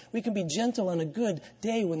suffering? We can be gentle on a good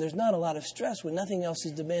day when there's not a lot of stress, when nothing else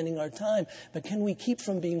is demanding our time. But can we keep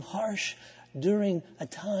from being harsh during a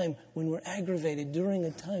time when we're aggravated, during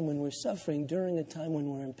a time when we're suffering, during a time when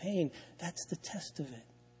we're in pain? That's the test of it.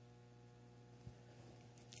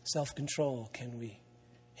 Self-control. Can we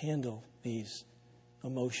handle these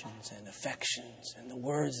emotions and affections and the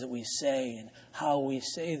words that we say and how we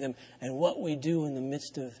say them and what we do in the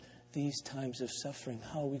midst of these times of suffering?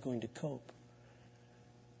 How are we going to cope?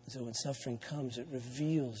 So when suffering comes, it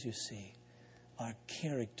reveals, you see, our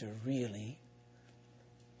character really.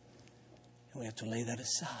 And we have to lay that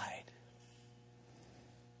aside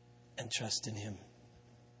and trust in Him.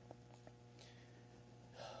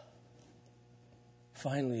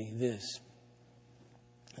 Finally, this,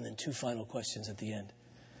 and then two final questions at the end.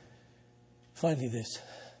 Finally, this.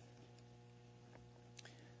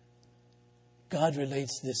 God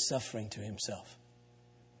relates this suffering to Himself.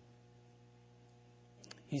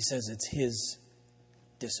 He says it's His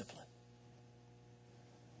discipline.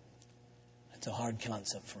 It's a hard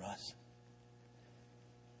concept for us.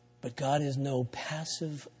 But God is no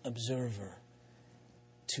passive observer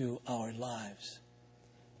to our lives.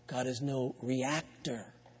 God is no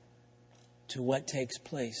reactor to what takes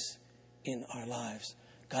place in our lives.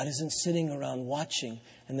 God isn't sitting around watching,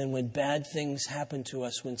 and then when bad things happen to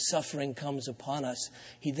us, when suffering comes upon us,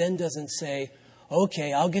 He then doesn't say,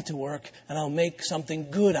 okay, I'll get to work and I'll make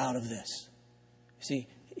something good out of this. See,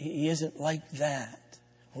 He isn't like that.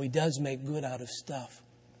 Well, He does make good out of stuff.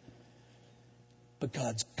 But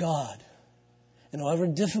God's God. And however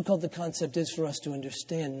difficult the concept is for us to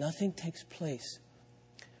understand, nothing takes place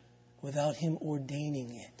without Him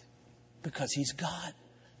ordaining it. Because He's God.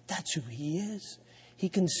 That's who He is. He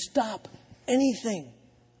can stop anything.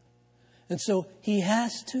 And so He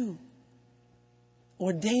has to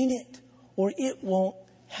ordain it, or it won't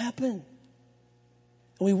happen.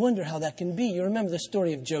 And we wonder how that can be. You remember the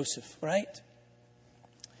story of Joseph, right?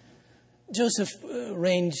 Joseph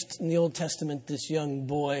ranged in the Old Testament, this young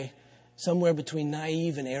boy, somewhere between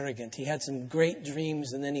naive and arrogant. He had some great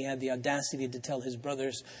dreams, and then he had the audacity to tell his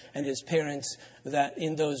brothers and his parents that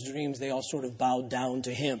in those dreams they all sort of bowed down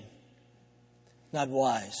to him. Not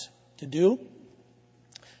wise to do.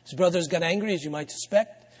 His brothers got angry, as you might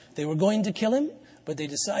suspect. They were going to kill him, but they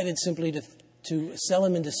decided simply to sell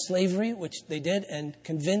him into slavery, which they did, and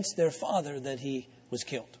convince their father that he was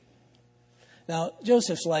killed. Now,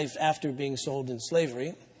 Joseph's life after being sold in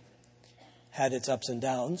slavery had its ups and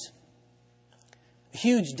downs. A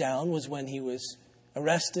huge down was when he was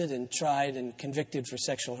arrested and tried and convicted for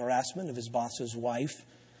sexual harassment of his boss's wife,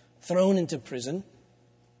 thrown into prison.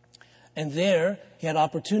 And there, he had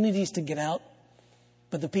opportunities to get out,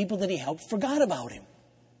 but the people that he helped forgot about him.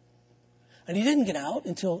 And he didn't get out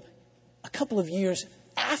until a couple of years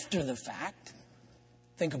after the fact.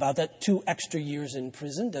 Think about that, 2 extra years in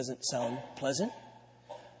prison. Doesn't sound pleasant.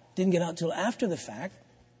 Didn't get out until after the fact.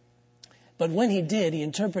 But when he did, he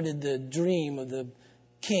interpreted the dream of the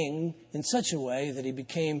king in such a way that he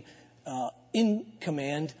became in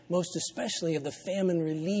command, most especially of the famine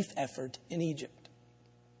relief effort in Egypt.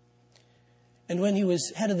 And when he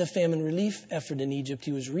was head of the famine relief effort in Egypt,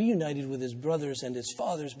 he was reunited with his brothers and his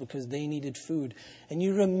fathers because they needed food. And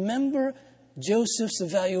you remember Joseph's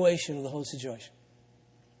evaluation of the whole situation.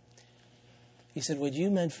 He said, what you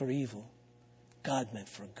meant for evil, God meant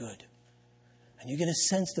for good. And you get a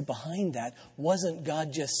sense that behind that wasn't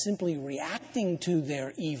God just simply reacting to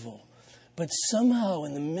their evil, but somehow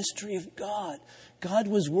in the mystery of God, God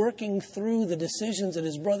was working through the decisions that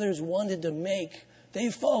his brothers wanted to make. They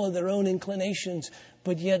followed their own inclinations,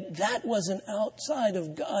 but yet that wasn't outside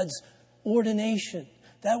of God's ordination.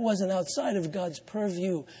 That wasn't outside of God's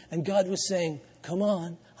purview. And God was saying, come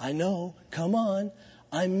on, I know, come on.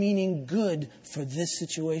 I'm meaning good for this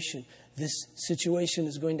situation. This situation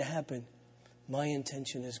is going to happen. My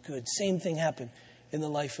intention is good. Same thing happened in the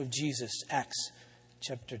life of Jesus. Acts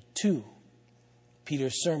chapter 2.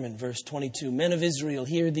 Peter's sermon, verse 22. Men of Israel,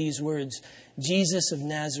 hear these words. Jesus of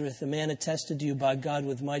Nazareth, a man attested to you by God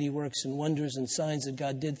with mighty works and wonders and signs that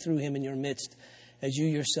God did through him in your midst, as you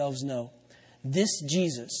yourselves know. This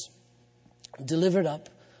Jesus, delivered up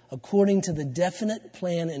according to the definite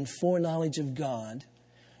plan and foreknowledge of God,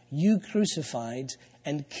 you crucified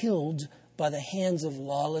and killed by the hands of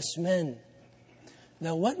lawless men.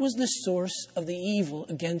 Now, what was the source of the evil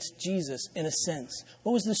against Jesus, in a sense?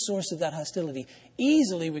 What was the source of that hostility?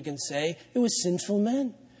 Easily, we can say, it was sinful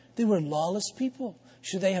men. They were lawless people.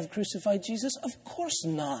 Should they have crucified Jesus? Of course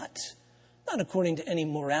not. Not according to any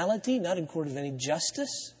morality, not according to any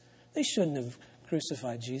justice. They shouldn't have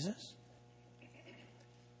crucified Jesus.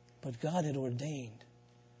 But God had ordained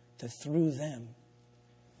that through them,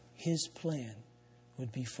 his plan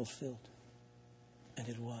would be fulfilled. And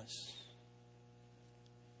it was.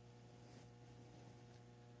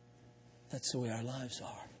 That's the way our lives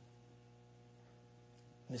are.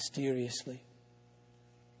 Mysteriously,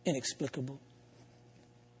 inexplicable.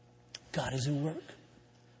 God is at work.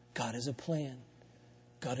 God has a plan.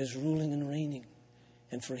 God is ruling and reigning.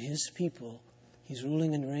 And for his people, he's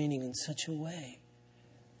ruling and reigning in such a way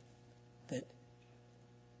that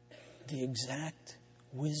the exact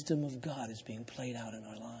wisdom of God is being played out in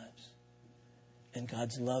our lives. And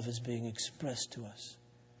God's love is being expressed to us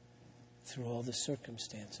through all the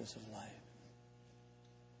circumstances of life.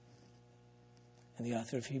 And the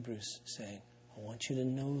author of Hebrews saying, I want you to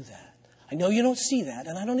know that. I know you don't see that,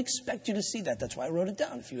 and I don't expect you to see that. That's why I wrote it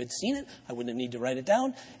down. If you had seen it, I wouldn't need to write it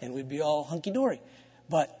down, and we'd be all hunky-dory.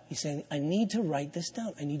 But he's saying, I need to write this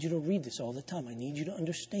down. I need you to read this all the time. I need you to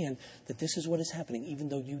understand that this is what is happening, even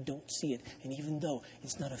though you don't see it, and even though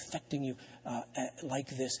it's not affecting you like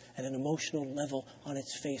this at an emotional level on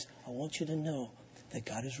its face. I want you to know that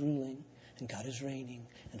God is ruling, and God is reigning,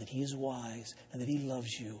 and that he is wise, and that he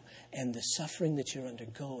loves you. And the suffering that you're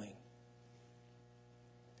undergoing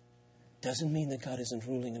doesn't mean that God isn't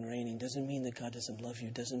ruling and reigning, doesn't mean that God doesn't love you,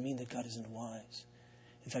 doesn't mean that God isn't wise.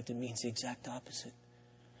 In fact, it means the exact opposite.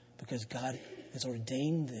 Because God has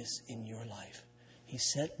ordained this in your life. He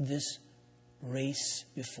set this race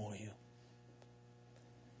before you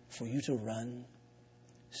for you to run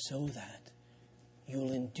so that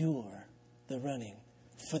you'll endure the running.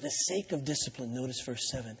 For the sake of discipline, notice verse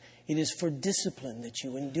 7. It is for discipline that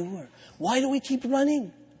you endure. Why do we keep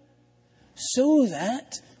running? So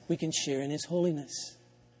that we can share in his holiness.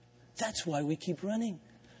 That's why we keep running.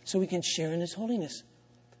 So we can share in his holiness.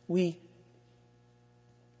 We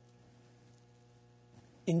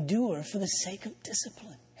endure for the sake of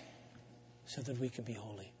discipline so that we can be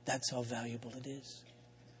holy. That's how valuable it is.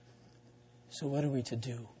 So what are we to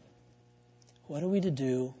do? What are we to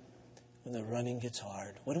do when the running gets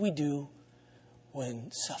hard? What do we do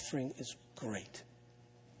when suffering is great?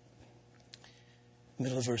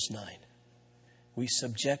 Middle of verse 9. We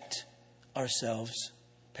subject ourselves,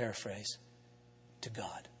 paraphrase, to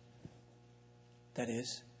God. That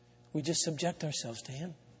is, we just subject ourselves to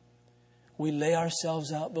him. We lay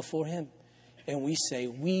ourselves out before him and we say,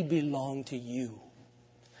 we belong to you.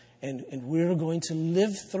 And we're going to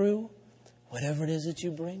live through whatever it is that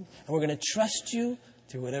you bring. And we're going to trust you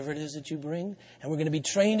through whatever it is that you bring. And we're going to be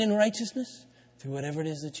trained in righteousness through whatever it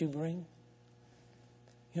is that you bring.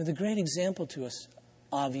 You know, the great example to us,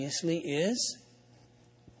 obviously, is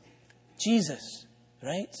Jesus,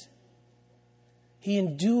 right? He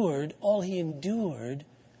endured all he endured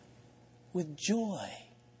with joy.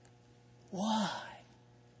 Why?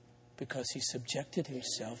 Because he subjected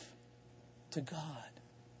himself to God.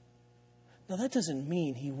 Now, that doesn't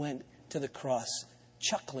mean he went to the cross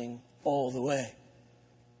chuckling all the way.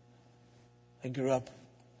 I grew up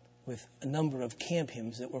with a number of camp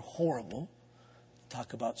hymns that were horrible.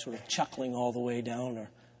 Talk about sort of chuckling all the way down or,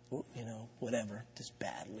 whatever, just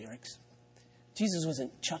bad lyrics. Jesus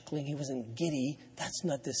wasn't chuckling. He wasn't giddy. That's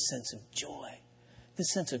not this sense of joy.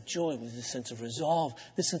 This sense of joy was a sense of resolve.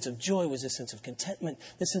 This sense of joy was a sense of contentment.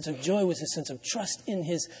 This sense of joy was a sense of trust in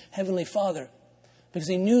his heavenly Father, because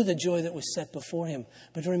he knew the joy that was set before him.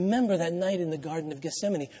 But remember that night in the Garden of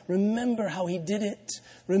Gethsemane. Remember how he did it.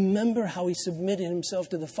 Remember how he submitted himself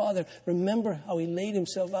to the Father. Remember how he laid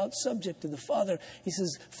himself out subject to the Father. He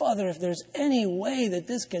says, Father, if there's any way that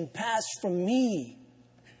this can pass from me.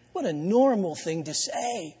 What a normal thing to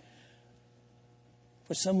say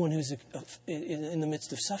for someone who's in the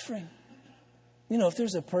midst of suffering. You know, if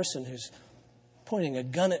there's a person who's pointing a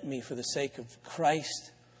gun at me for the sake of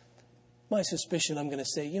Christ, my suspicion, I'm going to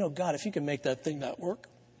say, God, if you can make that thing not work.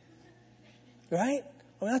 Right?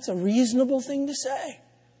 I mean, that's a reasonable thing to say.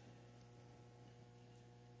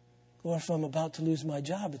 Or if I'm about to lose my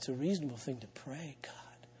job, it's a reasonable thing to pray,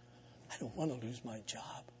 God, I don't want to lose my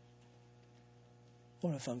job.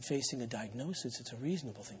 Or if I'm facing a diagnosis, it's a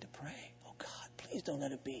reasonable thing to pray. Oh, God, please don't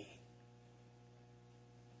let it be.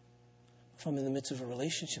 If I'm in the midst of a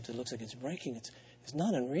relationship that looks like it's breaking, it's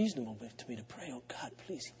not unreasonable to me to pray, oh, God,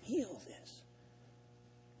 please heal this.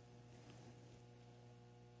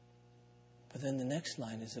 But then the next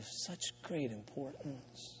line is of such great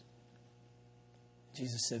importance.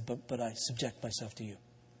 Jesus said, but I subject myself to you.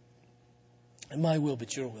 And my will,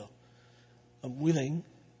 but your will. I'm willing.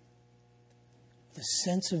 The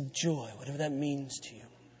sense of joy, whatever that means to you,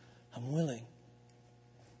 I'm willing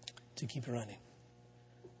to keep running.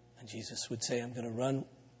 And Jesus would say, I'm going to run.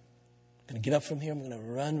 I'm going to get up from here. I'm going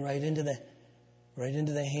to run right into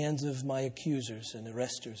the hands of my accusers and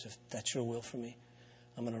arresters, if that's your will for me.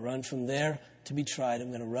 I'm going to run from there to be tried. I'm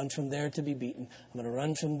going to run from there to be beaten. I'm going to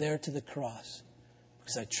run from there to the cross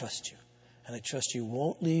because I trust you. And I trust you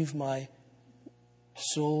won't leave my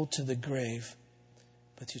soul to the grave,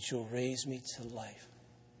 but that you'll raise me to life.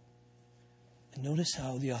 And notice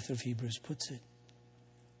how the author of Hebrews puts it.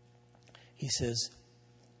 He says,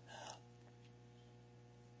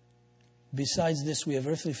 besides this, we have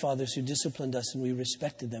earthly fathers who disciplined us and we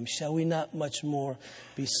respected them. Shall we not much more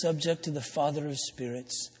be subject to the Father of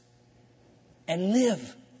spirits and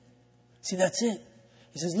live? See, that's it.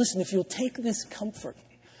 He says, listen, if you'll take this comfort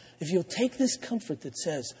that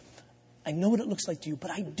says, I know what it looks like to you,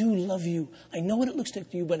 but I do love you. I know what it looks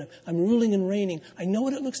like to you, but I'm ruling and reigning. I know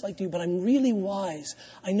what it looks like to you, but I'm really wise.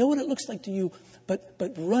 I know what it looks like to you,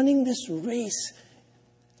 but running this race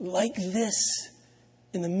like this,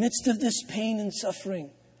 in the midst of this pain and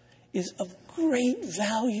suffering, is of great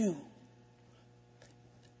value.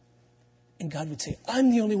 And God would say,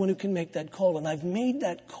 I'm the only one who can make that call, and I've made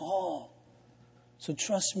that call. So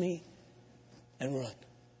trust me and run.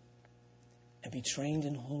 And be trained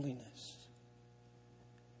in holiness.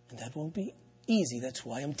 And that won't be easy. That's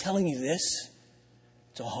why I'm telling you this.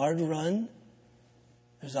 It's a hard run.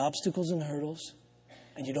 There's obstacles and hurdles.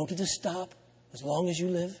 And you don't get to stop as long as you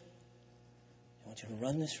live. I want you to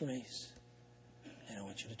run this race. And I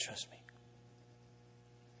want you to trust me.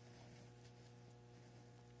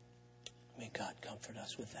 May God comfort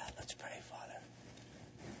us with that. Let's pray, Father.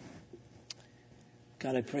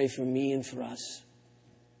 God, I pray for me and for us,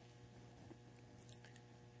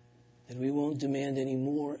 that we won't demand any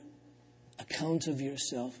more account of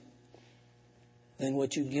yourself than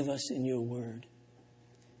what you give us in your word.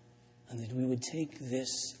 And that we would take this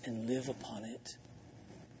and live upon it.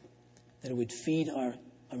 That it would feed our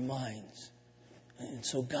minds. And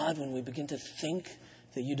so, God, when we begin to think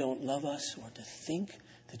that you don't love us, or to think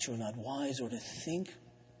that you're not wise, or to think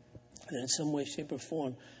that in some way, shape, or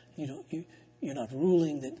form, you're not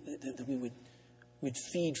ruling, that we would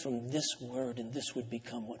feed from this word, and this would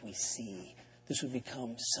become what we see. This would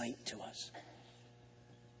become sight to us.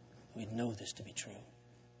 We'd know this to be true.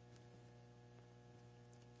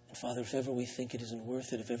 And Father, if ever we think it isn't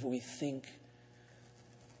worth it, if ever we think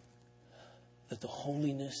that the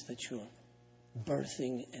holiness that you're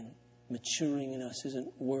birthing and maturing in us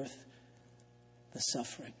isn't worth the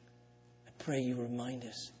suffering, I pray you remind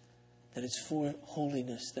us that it's for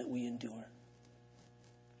holiness that we endure.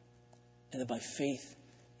 And that by faith,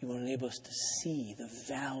 you will enable us to see the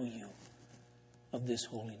value of this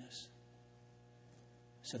holiness.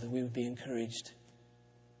 So that we would be encouraged.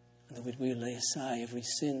 And that we would lay aside every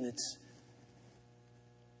sin that's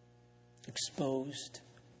exposed.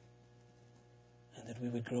 And that we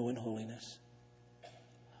would grow in holiness.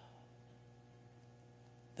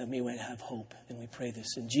 That we might have hope. And we pray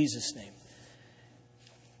this in Jesus' name.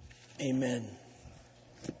 Amen.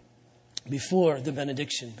 Before the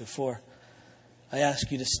benediction, before I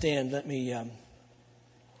ask you to stand, let me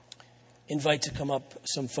invite to come up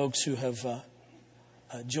some folks who have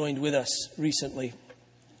joined with us recently.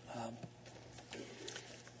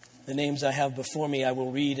 The names I have before me I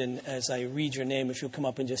will read, and as I read your name, if you'll come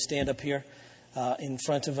up and just stand up here in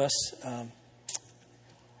front of us.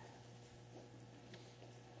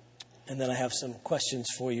 And then I have some questions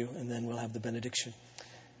for you, and then we'll have the benediction.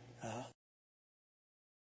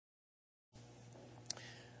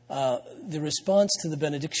 The response to the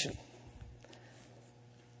benediction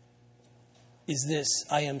is this: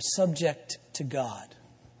 I am subject to God.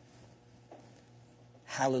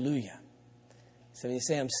 Hallelujah. So when you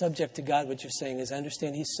say I'm subject to God, what you're saying is I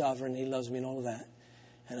understand He's sovereign, He loves me and all of that,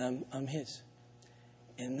 and I'm His.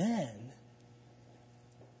 And then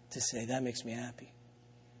to say that makes me happy.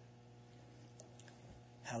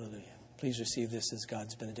 Hallelujah. Please receive this as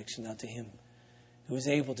God's benediction. Now to Him who is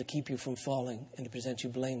able to keep you from falling and to present you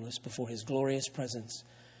blameless before His glorious presence,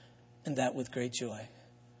 and that with great joy.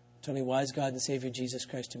 To only wise God and Savior Jesus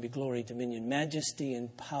Christ to be glory, dominion, majesty,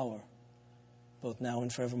 and power, both now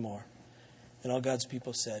and forevermore. And all God's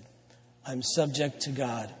people said, I'm subject to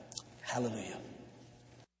God. Hallelujah.